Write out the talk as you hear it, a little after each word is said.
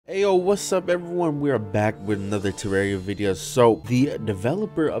Yo, what's up everyone? We are back with another Terraria video. So the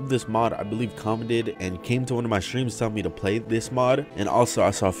developer of this mod, I believe, commented and came to one of my streams telling me to play this mod. And also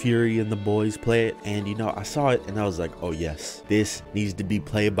I saw Fury and the boys play it, and you know, I saw it and I was like, oh yes, this needs to be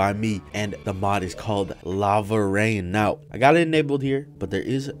played by me. And the mod is called Lava Rain. Now I got it enabled here, but there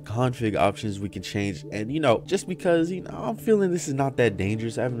is config options we can change. And you know, just because, you know, I'm feeling this is not that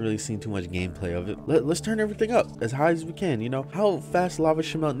dangerous, I haven't really seen too much gameplay of it. Let's turn everything up as high as we can. You know, how fast lava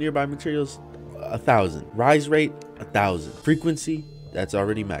should melt nearby materials? 1,000. Rise rate 1,000. Frequency, that's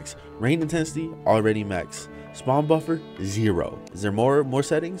already max. Rain intensity, already max. Spawn buffer 0. Is there more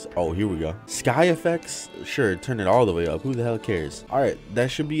settings? Oh, here we go. Sky effects, sure, turn it all the way up. Who the hell cares? All right, that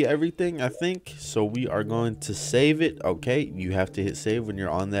should be everything, I think. So we are going to save it. Okay, you have to hit save when you're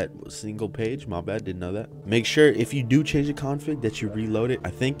on that single page. My bad, didn't know that. Make sure if you do change the config that you reload it, I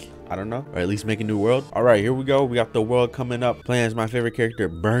think. I don't know, or at least make a new world. All right, here we go. We got the world coming up. Playing as my favorite character,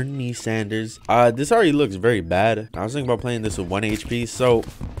 Bernie Sanders. This already looks very bad. I was thinking about playing this with 1 HP. So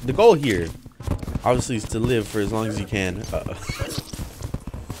the goal here, obviously, is to live for as long as you can.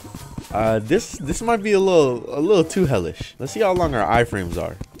 This might be a little too hellish. Let's see how long our iframes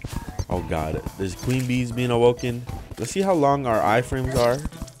are. Oh god, there's queen bees being awoken. Let's see how long our iframes are.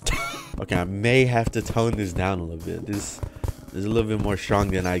 Okay, I may have to tone this down a little bit. This is a little bit more strong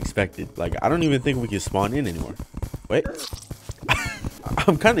than I expected. Like, I don't even think we can spawn in anymore. Wait.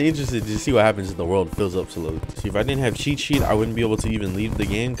 I'm kind of interested to see what happens if the world fills up slowly. See, if I didn't have cheat sheet, I wouldn't be able to even leave the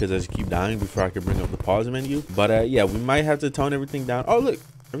game because I just keep dying before I could bring up the pause menu. But yeah, we might have to tone everything down. Oh look,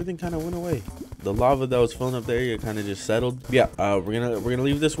 everything kind of went away. The lava that was filling up the area kind of just settled. Yeah, we're gonna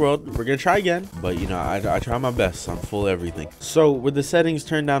leave this world. We're gonna try again, but you know, I try my best on full everything. So with the settings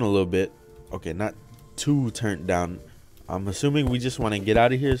turned down a little bit, okay, not too turned down. I'm assuming we just want to get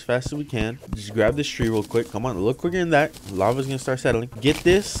out of here as fast as we can. Just grab this tree real quick. Come on, a little quicker than that. Lava's gonna start settling. Get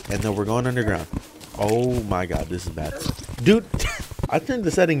this, and then we're going underground. Oh my god, this is bad. Dude, I turned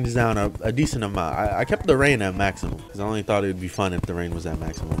the settings down a decent amount. I kept the rain at maximum because I only thought it would be fun if the rain was at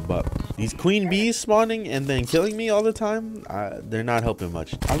maximum. But these queen bees spawning and then killing me all the time, they're not helping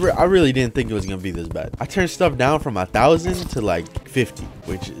much. I really didn't think it was gonna be this bad. I turned stuff down from 1,000 to like 50,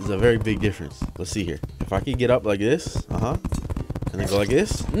 which is a very big difference. Let's see here. If I could get up like this, and then go like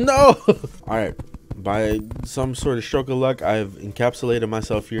this. No. All right. By some sort of stroke of luck, I've encapsulated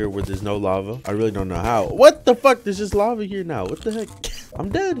myself here where there's no lava. I really don't know how. What the fuck? There's just lava here now. What the heck? I'm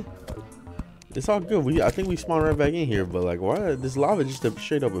dead. It's all good. I think we spawned right back in here, but like, why? This lava just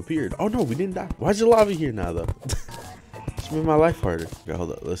straight up appeared. Oh no, we didn't die. Why's the lava here now though? It's made my life harder. Okay,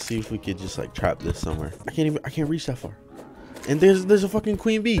 hold up. Let's see if we could just like trap this somewhere. I can't reach that far. And there's a fucking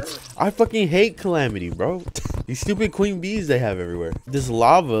queen bee. I fucking hate Calamity, bro. These stupid queen bees they have everywhere. This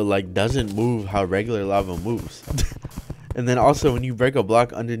lava like doesn't move how regular lava moves. And then also when you break a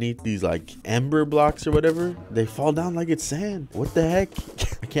block underneath these like ember blocks or whatever, they fall down like it's sand. What the heck?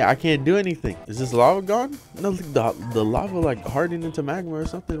 I can't do anything. Is this lava gone? No, look, the lava like hardened into magma or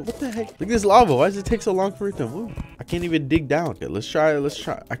something. What the heck? Look at this lava. Why does it take so long for it to move? I can't even dig down. Okay, let's try.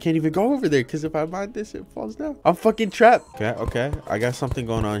 I can't even go over there because if I mine this, it falls down. I'm fucking trapped. Okay. I got something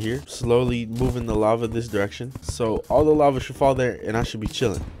going on here. Slowly moving the lava this direction. So all the lava should fall there and I should be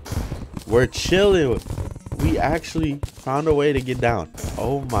chilling. We're chilling. We actually found a way to get down.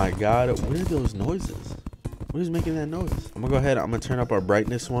 Oh my god, what are those noises? What is making that noise? I'm gonna go ahead, I'm gonna turn up our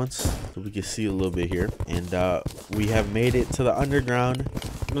brightness once so we can see a little bit here. And we have made it to the underground.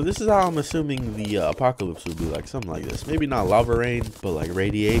 You know, this is how I'm assuming the apocalypse would be like, something like this. Maybe not lava rain, but like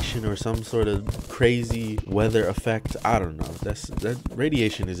radiation or some sort of crazy weather effect. I don't know. That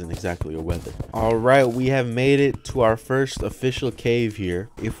radiation isn't exactly a weather. All right, we have made it to our first official cave here.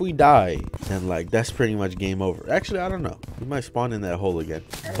 If we die, then like that's pretty much game over. Actually, I don't know. We might spawn in that hole again.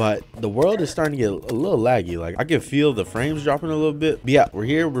 But the world is starting to get a little laggy. Like I can feel the frames dropping a little bit. But yeah, we're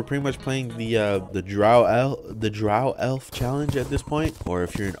here. We're pretty much playing the Drow Elf challenge at this point. Or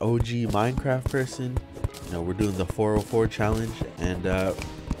if you're an OG Minecraft person, you know, we're doing the 404 challenge. And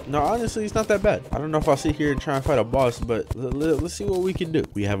no, honestly, it's not that bad. I don't know if I'll sit here and try and fight a boss, but let's see what we can do.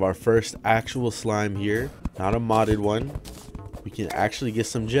 We have our first actual slime here, not a modded one. We can actually get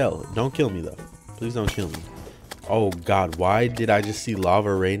some gel. Don't kill me though. Please don't kill me. Oh god, why did I just see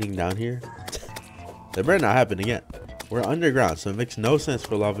lava raining down here? That better not happen again. We're underground, so it makes no sense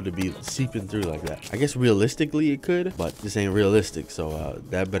for lava to be seeping through like that. I guess realistically it could, but this ain't realistic, so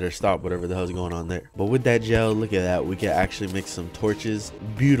that better stop whatever the hell's going on there. But with that gel, look at that. We can actually make some torches.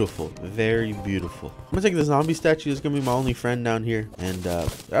 Beautiful, very beautiful. I'm gonna take the zombie statue. It's gonna be my only friend down here. And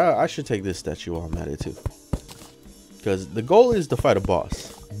I should take this statue while I'm at it too, because the goal is to fight a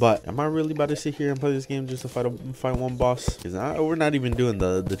boss. But am I really about to sit here and play this game just to fight one boss? Because we're not even doing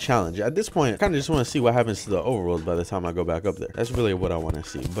the challenge. At this point, I kind of just want to see what happens to the overworld by the time I go back up there. That's really what I want to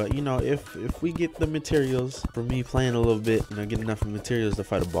see. But, you know, if we get the materials from me playing a little bit, you know, get enough materials to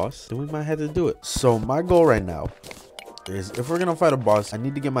fight a boss, then we might have to do it. So my goal right now is, if we're gonna fight a boss, I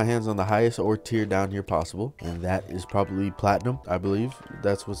need to get my hands on the highest ore tier down here possible, and that is probably platinum. I believe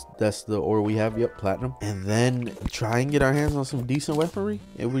that's the ore we have. Yep, platinum. And then try and get our hands on some decent weaponry,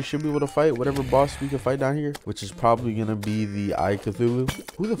 and we should be able to fight whatever boss we can fight down here, which is probably gonna be the Eye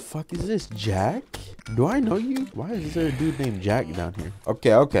Cthulhu. Who the fuck is this? Jack? Do I know you? Why is there a dude named Jack down here?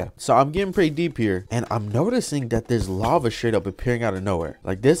 Okay, so I'm getting pretty deep here, and I'm noticing that there's lava straight up appearing out of nowhere.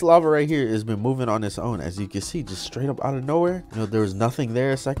 Like, this lava right here has been moving on its own, as you can see, just straight up out of nowhere. You know, there was nothing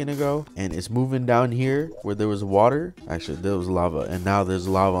there a second ago, and it's moving down here where there was water. Actually, there was lava, and now there's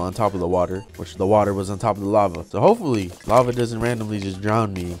lava on top of the water, which the water was on top of the lava. So hopefully lava doesn't randomly just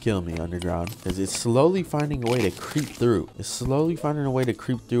drown me and kill me underground, because it's slowly finding a way to creep through.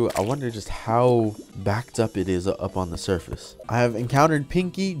 I wonder just how backed up it is up on the surface. I have encountered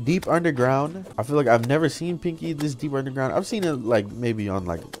Pinky deep underground. I feel like I've never seen Pinky this deep underground. I've seen it like maybe on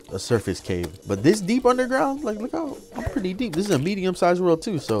like a surface cave, but this deep underground, like, look how I'm pretty deep. This is a medium-sized world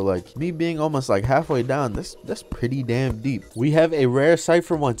too, so like me being almost like halfway down, that's pretty damn deep. We have a rare sight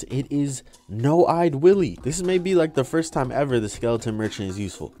for once. It is No-Eyed Willy. This may be like the first time ever the skeleton merchant is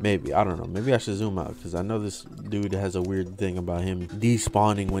useful. Maybe, I don't know, maybe I should zoom out, because I know this dude has a weird thing about him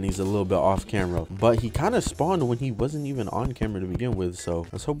despawning when he's a little bit off camera, but he kind of spawned when he wasn't even on camera to begin with. So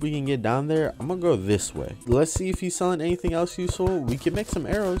let's hope we can get down there. I'm gonna go this way. Let's see if he's selling anything else useful. We can make some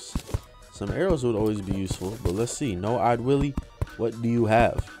arrows. Some arrows would always be useful, but let's see. No-Eyed Willy, what do you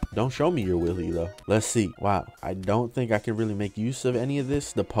have? Don't show me your Willy though. Let's see. Wow, I don't think I can really make use of any of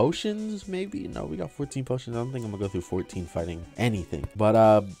this. The potions, maybe? No, we got 14 potions. I don't think I'm gonna go through 14 fighting anything.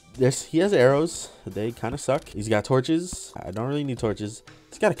 But he has arrows. They kind of suck. He's got torches. I don't really need torches.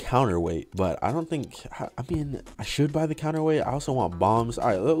 He's got a counterweight, but I don't think, I mean, I should buy the counterweight. I also want bombs. All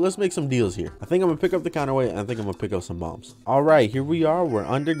right, let's make some deals here. I think I'm gonna pick up the counterweight, and I think I'm gonna pick up some bombs. All right, here we are. We're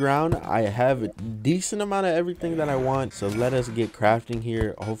underground. I have a decent amount of everything that I want, so let us get crafting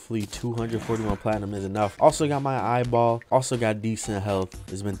here. Hopefully 241 platinum is enough. Also got my eyeball. Also got decent health.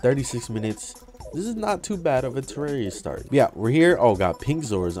 It's been 36 minutes. This is not too bad of a Terraria start. Yeah, we're here. Oh, got Pink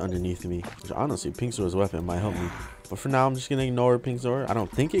Zora's underneath me, which honestly, Pink Zora's weapon might help me. But for now, I'm just gonna ignore Pink Zora. I don't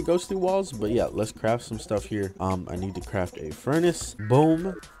think it goes through walls, but yeah, let's craft some stuff here. I need to craft a furnace.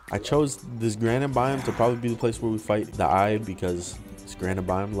 Boom. I chose this granite biome to probably be the place where we fight the eye, because it's granite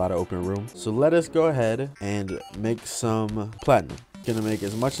biome, a lot of open room. So let us go ahead and make some platinum. Gonna make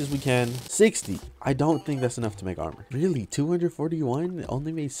as much as we can. 60. I don't think that's enough to make armor. Really? 241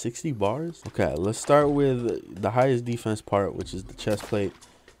 only made 60 bars? Okay, let's start with the highest defense part, which is the chest plate.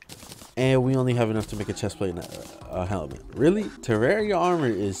 And we only have enough to make a chest plate and a helmet. Really? Terraria armor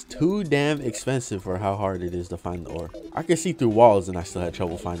is too damn expensive for how hard it is to find the ore. I can see through walls and I still had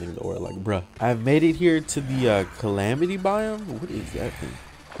trouble finding the ore. Like, bruh. I've made it here to the calamity biome. What is that thing?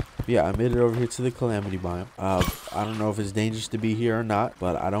 Yeah, I made it over here to the calamity biome. I don't know if it's dangerous to be here or not,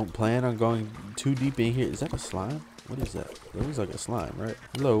 but I don't plan on going too deep in here. Is that a slime? What is that? That looks like a slime, right?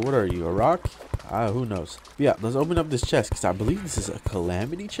 Hello, what are you, a rock? Who knows? But yeah, let's open up this chest, because I believe this is a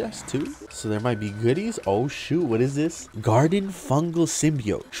calamity chest too. So there might be goodies. Oh shoot, what is this? Garden fungal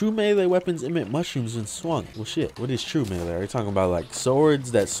symbiote. True melee weapons emit mushrooms when swung. Well shit, what is true melee? Are you talking about like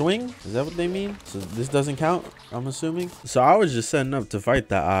swords that swing? Is that what they mean? So this doesn't count, I'm assuming. So I was just setting up to fight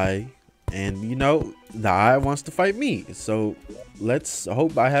the eye, and you know, the eye wants to fight me. So let's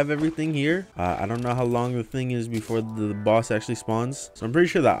hope I have everything here. I don't know how long the thing is before the boss actually spawns. So I'm pretty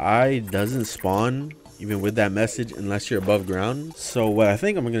sure the eye doesn't spawn even with that message unless you're above ground. So what I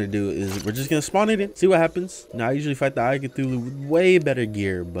think I'm gonna do is we're just gonna spawn it in, see what happens. Now I usually fight the Eye Cthulhu with way better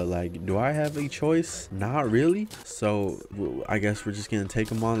gear, but like, do I have a choice? Not really. So I guess we're just gonna take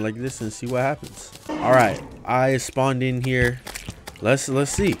them on like this and see what happens. All right, I spawned in here. Let's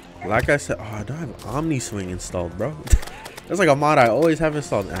see. Like I said, oh, I don't have Omni Swing installed, bro. That's like a mod I always have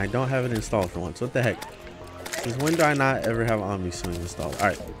installed, and I don't have it installed for once. What the heck? Since when do I not ever have Omni Swing installed? All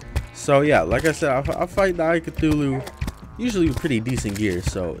right. So yeah, like I said, I fight the Eye Cthulhu usually with pretty decent gear.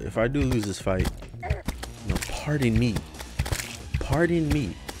 So if I do lose this fight, you know, pardon me,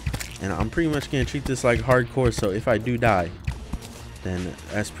 and I'm pretty much gonna treat this like hardcore. So if I do die, then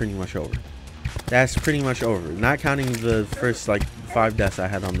that's pretty much over. That's pretty much over, not counting the first like 5 deaths I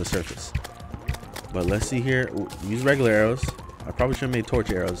had on the surface. But let's see here. Ooh, use regular arrows. I probably should have made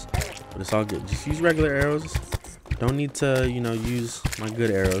torch arrows, but it's all good. Just use regular arrows. Don't need to, you know, use my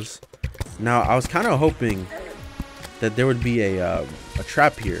good arrows. Now I was kind of hoping that there would be a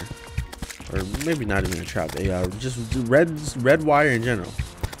trap here, or maybe not even a trap, just red wire in general,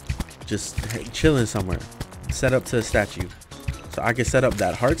 just chilling somewhere, set up to a statue, so I could set up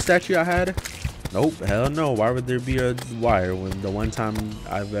that heart statue I had. Nope, hell no. Why would there be a wire when the one time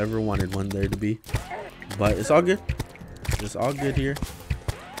I've ever wanted one there to be? But it's all good. It's all good here.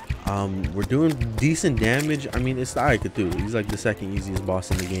 We're doing decent damage. I mean, it's the Eye of Cthulhu. He's like the second easiest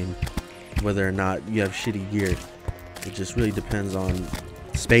boss in the game, whether or not you have shitty gear. It just really depends on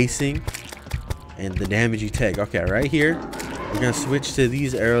spacing and the damage you take. Okay, right here, we're gonna switch to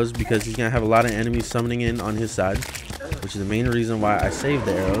these arrows because he's gonna have a lot of enemies summoning in on his side, which is the main reason why I saved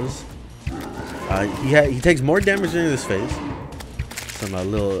the arrows. He takes more damage during this phase. Some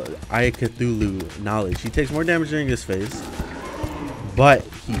little Eye of Cthulhu knowledge. He takes more damage during this phase, but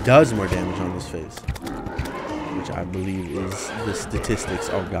he does more damage on this phase, which I believe is the statistics.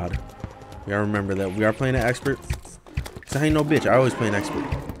 Oh god, we gotta remember that we are playing an expert. Cause I ain't no bitch. I always play an expert.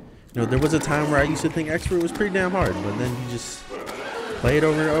 You know, there was a time where I used to think expert was pretty damn hard, but then you just play it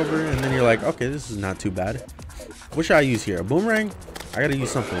over and over, and then you're like, okay, this is not too bad. What should I use here? A boomerang? I gotta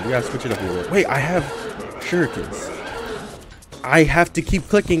use something. We gotta switch it up a little bit. Wait, I have shurikens. I have to keep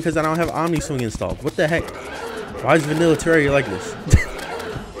clicking because I don't have Omni Swing installed. What the heck? Why is Vanilla Terraria like this?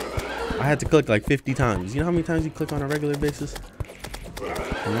 I had to click like 50 times. You know how many times you click on a regular basis?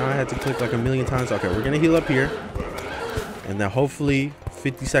 And now I had to click like a million times. Okay, we're gonna heal up here, and then hopefully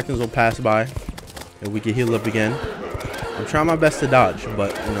 50 seconds will pass by and we can heal up again. I'm trying my best to dodge,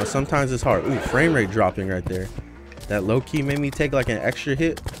 but you know, sometimes it's hard. Ooh, frame rate dropping right there. That low key made me take like an extra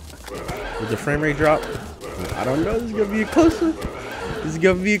hit with the frame rate drop. I don't know. This is gonna be a close one. This is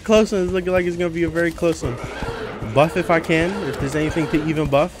gonna be a close one. It's looking like it's gonna be a very close one. Buff if I can. If there's anything to even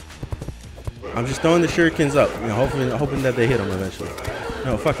buff. I'm just throwing the shurikens up, you know, hoping that they hit him eventually.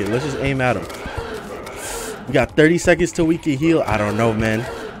 No, fuck it. Let's just aim at him. We got 30 seconds till we can heal. I don't know, man.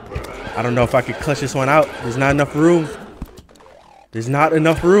 I don't know if I could clutch this one out. There's not enough room. There's not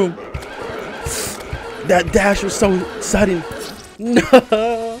enough room. That dash was so sudden.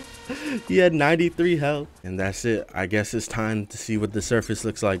 No. He had 93 health. And that's it. I guess it's time to see what the surface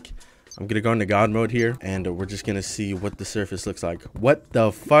looks like. I'm going to go into God mode here, and we're just going to see what the surface looks like. What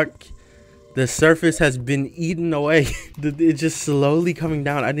the fuck? The surface has been eaten away. It's just slowly coming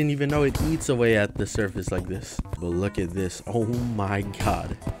down. I didn't even know it eats away at the surface like this. But look at this. Oh my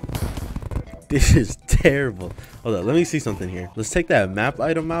god. This is terrible. Hold on, let me see something here. Let's take that map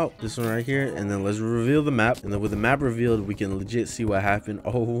item out, this one right here, and then let's reveal the map. And then with the map revealed, we can legit see what happened.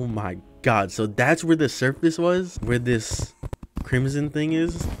 Oh my god. So that's where the surface was, where this crimson thing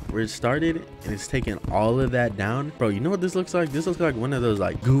is, where it started, and it's taking all of that down. Bro, you know what this looks like? This looks like one of those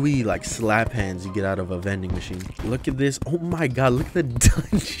like gooey like slap hands you get out of a vending machine. Look at this. Oh my god, look at the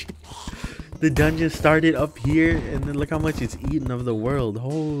dungeon. The dungeon started up here, and then look how much it's eaten of the world.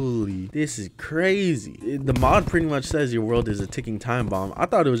 Holy, this is crazy. The mod pretty much says your world is a ticking time bomb. I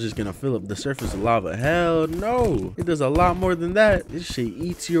thought it was just gonna fill up the surface with lava. Hell no, it does a lot more than that. This shit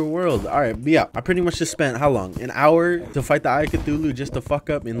eats your world. All right, but yeah, I pretty much just spent how long? An hour to fight the Eye of Cthulhu just to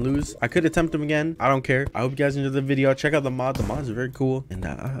fuck up and lose. I could attempt him again. I don't care. I hope you guys enjoyed the video. Check out the mod. The mod is very cool, and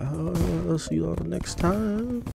I'll see you all next time.